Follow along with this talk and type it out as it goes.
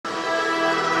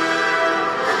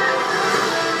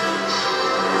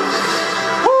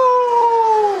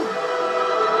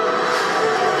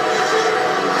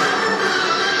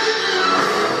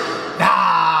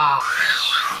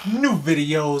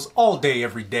videos all day,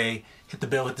 every day. Hit the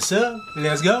bell, hit the sub.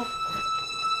 Let's go.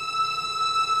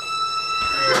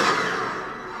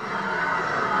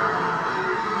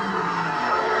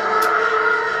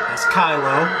 That's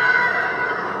Kylo.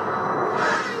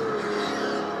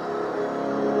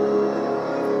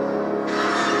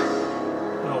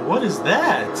 Oh, what is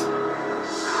that?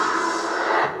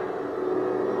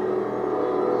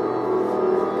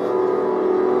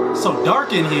 So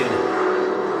dark in here.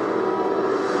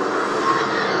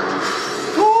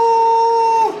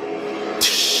 Woo!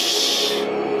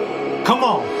 Come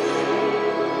on.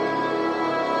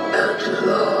 At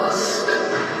last.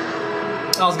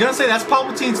 I was gonna say that's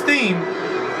Palpatine's theme.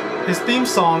 His theme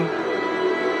song.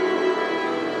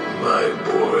 My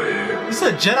boy. Is this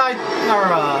a Jedi or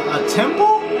a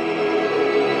temple?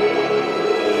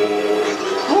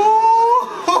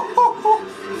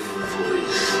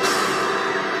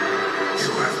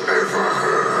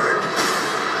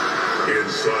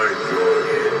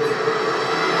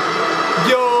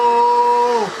 Yo!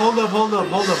 Hold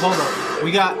up.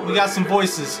 We got some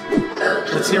voices.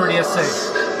 Let's hear what he has to say.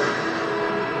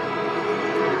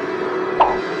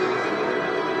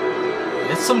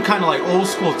 It's some kind of like old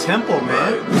school temple, man.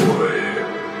 My boy.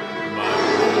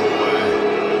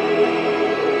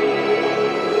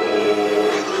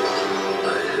 I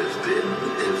have been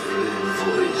every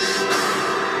voice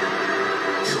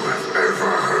you have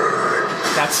ever heard.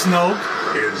 That's Snoke.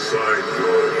 Inside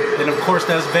your head. And of course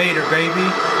that's Vader, baby.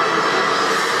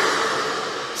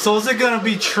 So is it gonna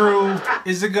be true?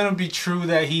 Is it gonna be true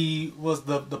that he was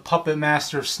the puppet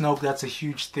master of Snoke? That's a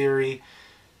huge theory.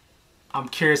 I'm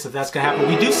curious if that's gonna happen.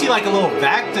 We do see like a little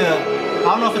Bacta, I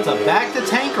don't know if it's a Bacta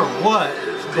tank or what,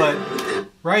 but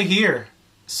right here.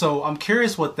 So I'm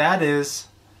curious what that is.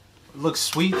 It looks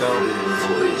sweet though.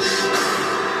 Voice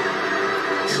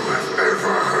you have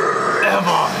ever heard.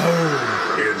 Ever heard.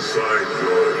 Inside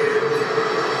your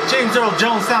head. James Earl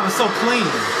Jones sounded so clean.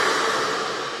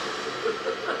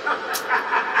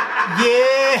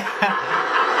 Yeah.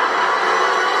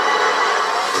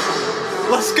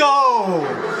 Let's go.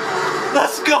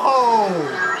 Let's go.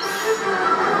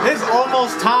 It's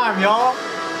almost time, y'all.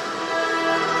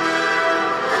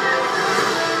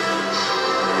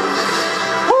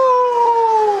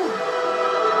 Woo.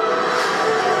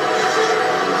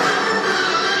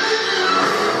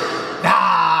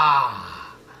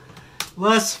 Ah.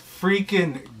 Let's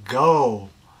freaking go.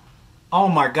 Oh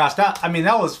my gosh, that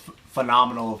was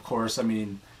phenomenal, of course. I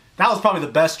mean, that was probably the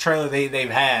best trailer they've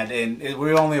had, and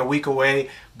we're only a week away,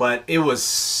 but it was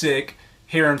sick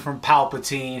hearing from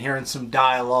Palpatine, hearing some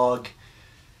dialogue.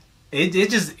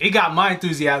 It got my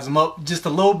enthusiasm up just a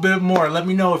little bit more. Let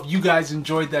me know if you guys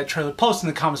enjoyed that trailer. Post in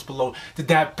the comments below. Did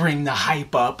that bring the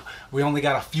hype up? We only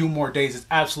got a few more days. It's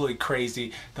absolutely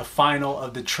crazy. The final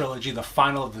of the trilogy, the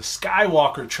final of the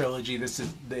Skywalker trilogy.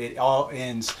 It all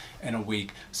ends in a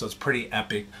week, so it's pretty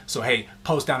epic. So hey,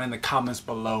 post down in the comments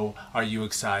below. Are you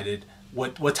excited?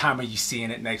 What time are you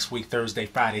seeing it next week? Thursday,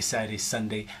 Friday, Saturday,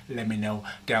 Sunday? Let me know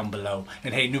down below.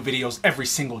 And hey, new videos every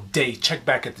single day. Check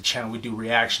back at the channel. We do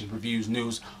reactions, reviews,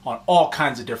 news on all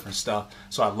kinds of different stuff.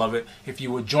 So I love it if you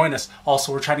would join us.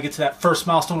 Also, we're trying to get to that first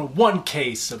milestone of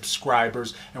 1K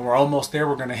subscribers. And we're almost there.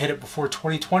 We're going to hit it before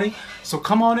 2020. So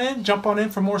come on in, jump on in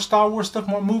for more Star Wars stuff,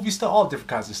 more movie stuff, all different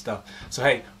kinds of stuff. So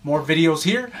hey, more videos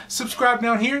here. Subscribe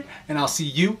down here. And I'll see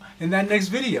you in that next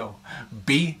video.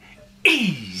 Be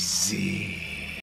easy.